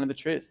that's kind of the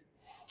truth.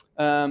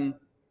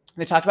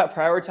 They talked about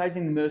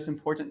prioritizing the most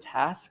important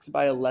tasks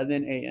by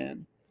 11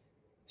 a.m.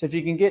 So if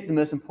you can get the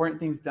most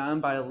important things done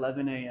by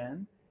 11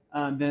 a.m.,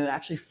 then it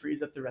actually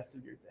frees up the rest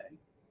of your day.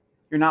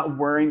 You're not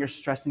worrying or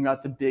stressing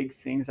about the big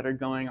things that are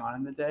going on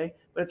in the day,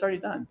 but it's already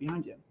done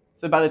behind you.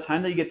 So by the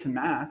time that you get to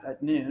Mass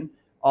at noon,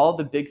 all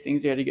the big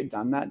things you had to get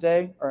done that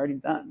day are already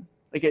done.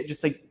 Like it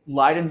just like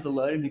lightens the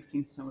load and makes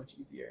things so much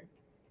easier.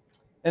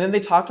 And then they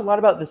talked a lot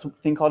about this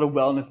thing called a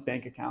wellness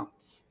bank account.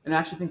 And I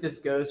actually think this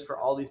goes for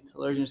all these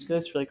pillars and just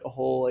goes for like a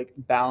whole like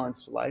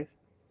balanced life.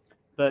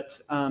 But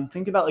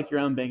think about like your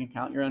own bank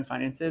account, your own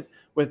finances,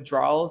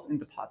 withdrawals and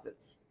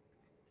deposits.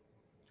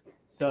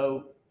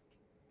 So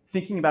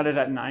thinking about it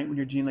at night when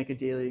you're doing like a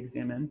daily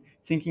examine,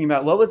 thinking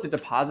about what was the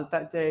deposit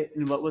that day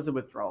and what was the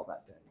withdrawal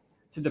that day.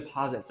 So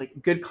deposits, like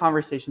good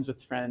conversations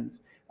with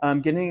friends,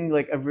 getting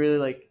like a really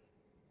like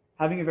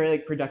having a very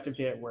like productive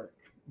day at work,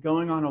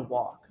 going on a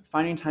walk,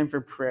 finding time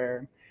for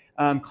prayer,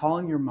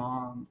 calling your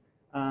mom,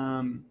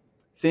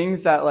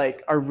 things that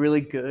like are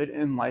really good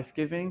and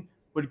life-giving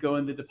would go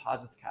in the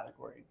deposits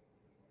category.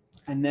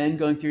 And then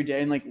going through your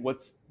day and like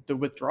what's the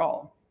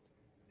withdrawal?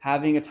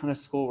 Having a ton of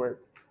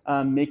schoolwork,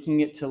 making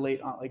it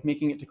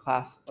to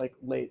class like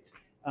late,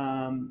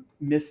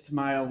 missed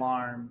my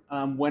alarm,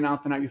 went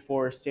out the night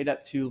before, stayed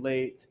up too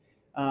late,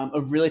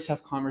 a really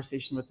tough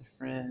conversation with a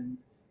friend.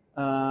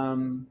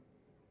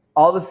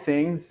 All the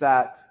things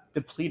that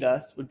deplete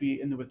us would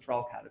be in the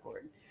withdrawal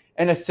category.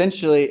 And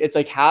essentially, it's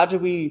like, how do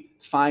we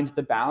find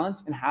the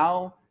balance and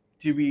how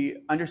do we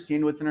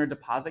understand what's in our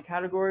deposit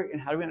category and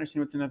how do we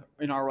understand what's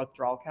in our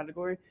withdrawal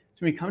category? So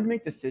when we come to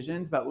make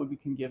decisions about what we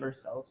can give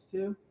ourselves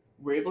to,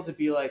 we're able to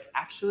be like,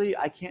 actually,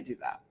 I can't do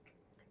that.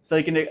 So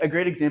like a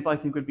great example I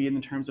think would be in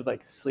the terms of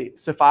like sleep.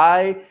 So if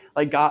I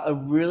like got a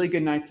really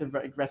good night's of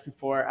rest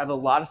before, I have a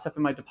lot of stuff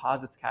in my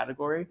deposits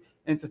category,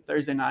 and it's a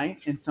Thursday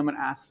night, and someone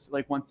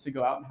wants to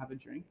go out and have a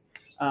drink.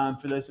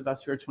 For those of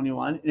us who are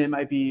 21, and I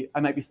might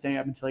be staying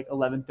up until like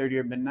 11:30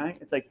 or midnight.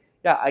 It's like,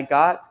 yeah, I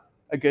got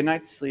a good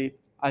night's sleep.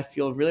 I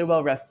feel really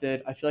well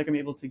rested. I feel like I'm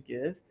able to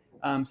give.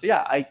 So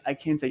yeah, I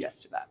can say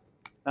yes to that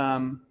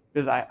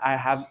because I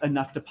have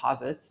enough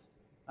deposits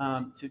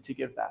to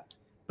give that.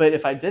 But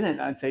if I didn't,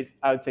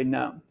 I would say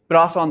no. But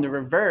also on the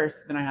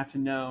reverse, then I have to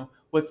know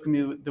what's going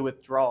to be the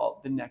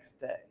withdrawal the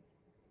next day.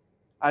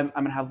 I'm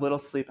going to have little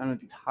sleep. I'm going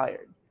to be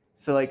tired.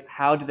 So like,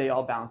 how do they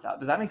all balance out?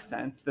 Does that make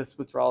sense, this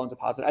withdrawal and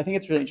deposit? I think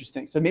it's really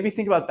interesting. So maybe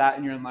think about that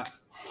in your own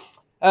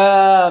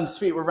life.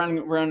 Sweet, we're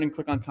running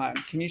quick on time.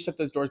 Can you shut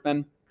those doors,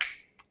 Ben?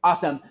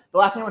 Awesome. The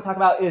last thing I want to talk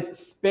about is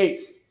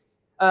space.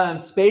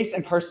 Space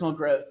and personal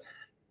growth.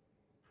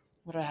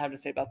 What do I have to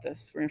say about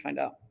this? We're going to find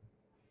out.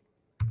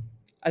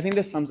 I think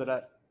this sums it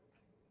up.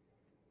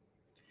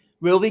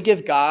 Will we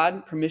give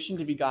God permission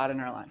to be God in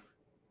our life?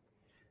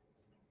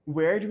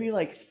 Where do we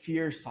like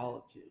fear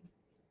solitude?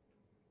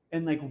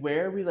 And like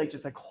where are we like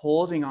just like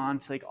holding on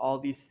to like all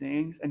these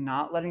things and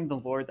not letting the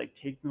Lord like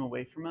take them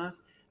away from us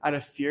out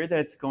of fear that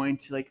it's going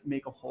to like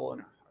make a hole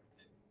in our heart?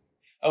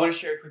 I want to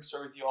share a quick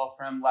story with you all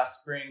from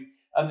last spring.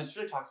 This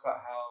really talks about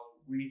how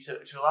we need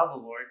to allow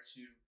the Lord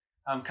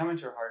to come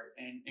into our heart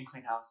and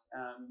clean house,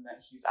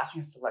 that He's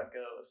asking us to let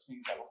go of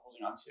things that we're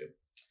holding on to.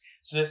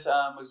 So this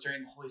was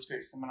during the Holy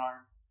Spirit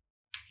seminar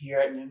here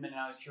at Newman, and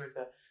I was here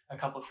with a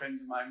couple of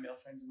friends of mine, male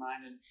friends of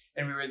mine,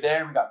 and we were there,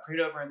 and we got prayed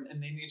over,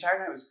 and the entire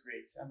night was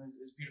great.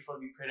 It was beautiful to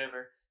be prayed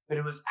over, but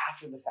it was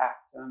after the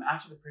fact.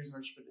 After the praise and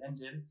worship had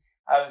ended,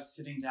 I was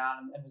sitting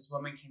down, and this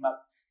woman came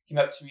up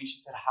to me, and she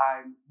said,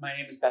 "Hi, my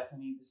name is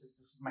Bethany. This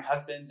is my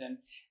husband, and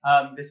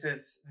this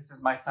is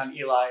my son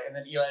Eli." And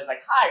then Eli's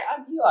like, "Hi,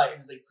 I'm Eli," in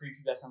his like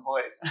prepubescent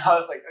voice. And I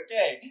was like,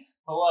 "Okay,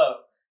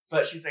 hello."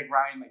 But she's like,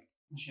 "Ryan," like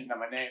she didn't know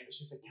my name, but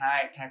she said, "Can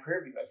I pray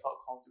over you?" I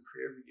felt called to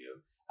pray over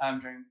you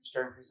during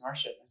praise and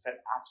worship. I said,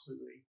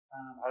 "Absolutely.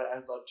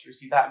 I'd love to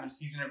receive that. I'm in a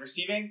season of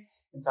receiving,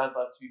 and so I'd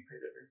love to be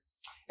prayed over."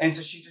 And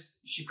so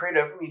she prayed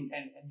over me,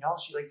 and y'all,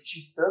 she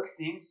spoke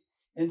things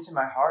into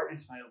my heart,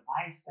 into my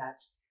life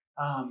that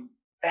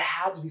it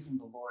had to be from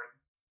the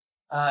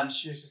Lord.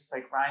 She was just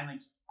like, "Ryan,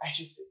 like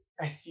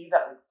I see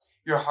that like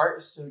your heart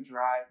is so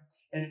dry,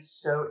 and it's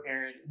so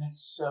arid, and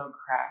it's so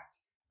cracked.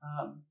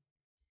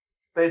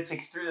 But it's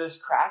like through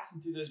those cracks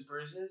and through those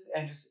bruises,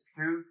 and just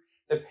through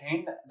the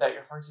pain that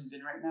your heart is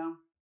in right now,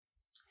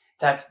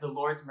 that the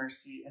Lord's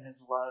mercy and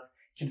His love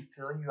can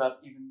fill you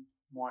up even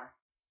more."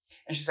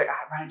 And she's like,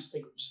 "Ryan, just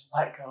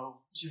let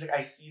go." She's like,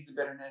 "I see the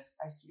bitterness,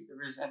 I see the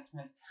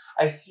resentment,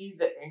 I see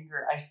the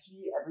anger, I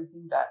see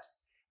everything that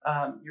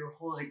you're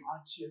holding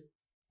on to."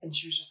 And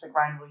she was just like,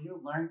 "Ryan, will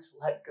you learn to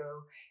let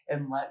go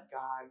and let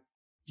God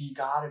be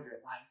God of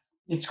your life?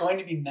 It's going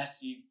to be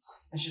messy."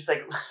 And she's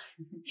like,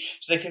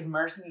 His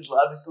mercy and His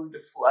love is going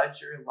to flood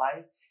your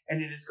life,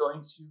 and it is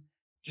going to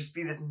just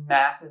be this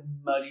massive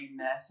muddy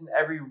mess, and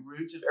every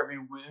root of every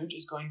wound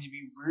is going to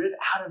be rooted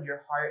out of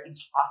your heart and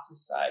tossed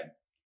aside.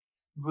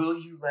 Will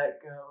you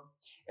let go,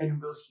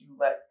 and will you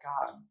let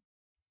God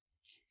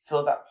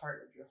fill that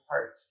part of your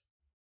heart?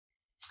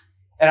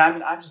 And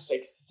I'm just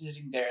like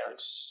sitting there like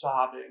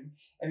sobbing,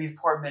 and these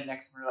poor men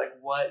next to me are like,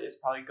 "What is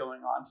probably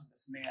going on to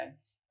this man?"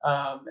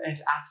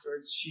 And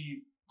afterwards,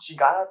 she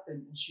got up,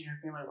 and she and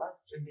her family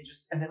left,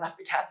 and they left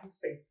the gathering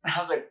space. And I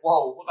was like,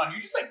 "Whoa, hold on!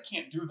 You just like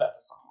can't do that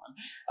to someone."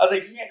 I was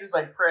like, "You can't just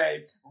like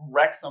pray,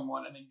 wreck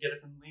someone, and then get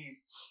up and leave."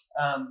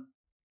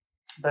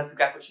 That's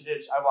exactly what she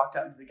did. I walked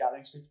out into the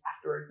gathering space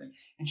afterwards,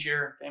 and she and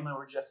her family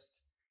were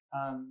just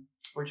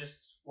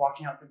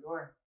walking out the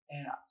door.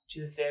 And to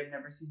this day, I've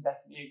never seen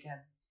Bethany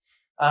again.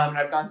 And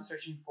I've gone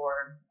searching for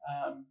her.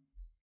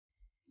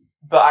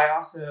 But I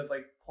also have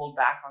like pulled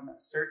back on that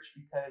search,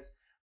 because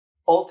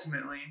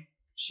ultimately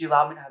she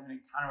allowed me to have an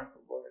encounter with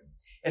the Lord.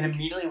 And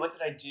immediately, what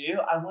did I do?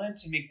 I wanted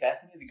to make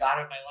Bethany the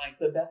God of my life.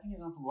 But Bethany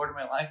is not the Lord of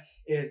my life.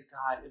 It is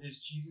God. It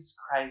is Jesus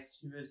Christ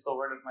who is the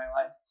Lord of my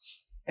life.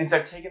 And so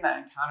I've taken that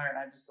encounter, and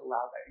I've just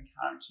allowed that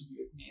encounter to be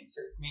with me and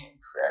serve me in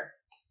prayer.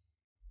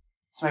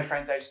 So my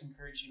friends, I just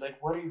encourage you,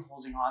 like, what are you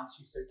holding on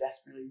to so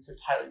desperately and so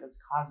tightly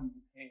that's causing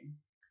you pain?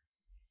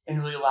 And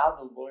really allow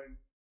the Lord,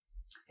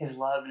 His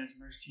love and His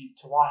mercy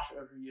to wash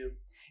over you,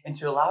 and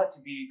to allow it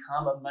to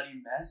become a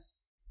muddy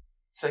mess,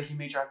 so that He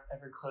may draw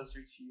ever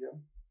closer to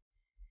you.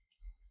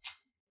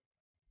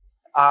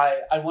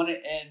 I want to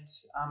end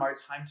our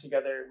time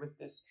together with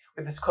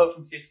this quote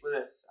from C.S.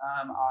 Lewis.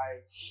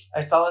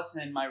 I saw this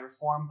in my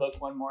Reform book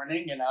one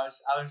morning, and I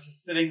was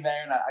just sitting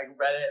there, and I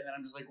read it, and then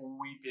I'm just like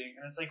weeping,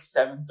 and it's like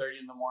 7:30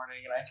 in the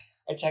morning, and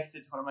I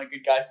texted to one of my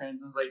good guy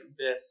friends, and was like,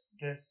 this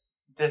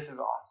is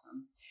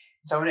awesome.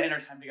 So I want to end our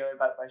time together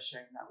by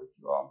sharing that with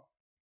you all.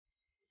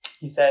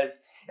 He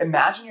says,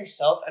 "Imagine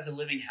yourself as a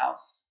living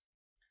house.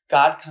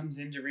 God comes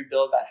in to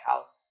rebuild that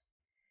house.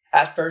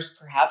 At first,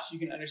 perhaps you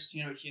can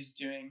understand what He is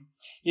doing.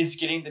 He is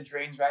getting the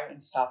drains right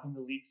and stopping the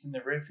leaks in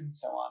the roof and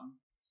so on.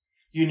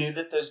 You knew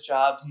that those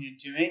jobs needed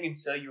doing, and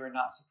so you were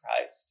not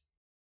surprised.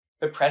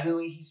 But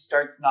presently, He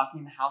starts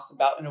knocking the house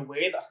about in a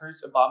way that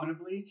hurts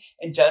abominably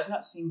and does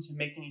not seem to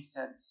make any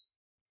sense.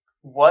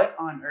 What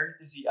on earth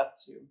is He up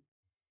to?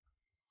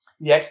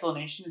 The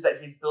explanation is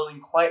that He's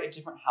building quite a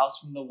different house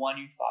from the one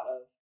you thought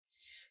of.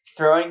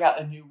 Throwing out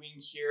a new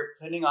wing here,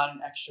 putting on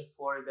an extra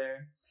floor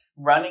there,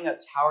 running up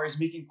towers,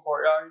 making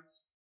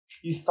courtyards.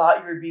 You thought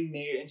you were being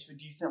made into a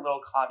decent little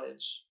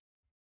cottage,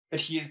 but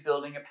He is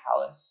building a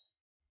palace,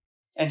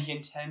 and He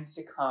intends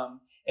to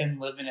come and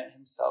live in it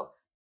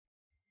Himself."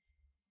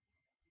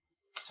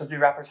 So as we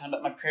wrap our time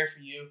up, my prayer for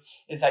you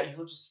is that you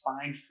will just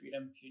find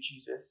freedom through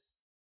Jesus,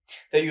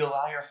 that you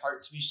allow your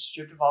heart to be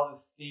stripped of all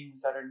the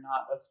things that are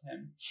not of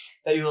Him,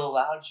 that you will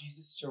allow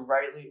Jesus to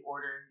rightly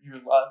order your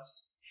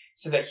loves,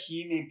 so that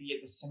He may be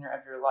at the center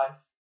of your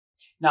life.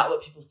 Not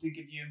what people think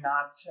of you,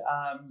 not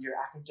your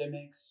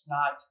academics,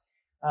 not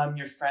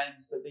your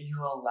friends, but that you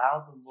will allow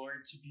the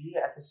Lord to be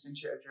at the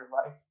center of your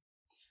life.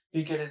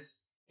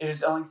 Because it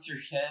is only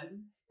through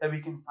Him that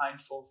we can find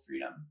full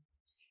freedom.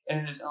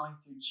 And it is only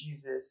through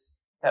Jesus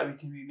that we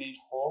can be made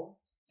whole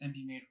and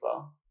be made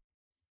well.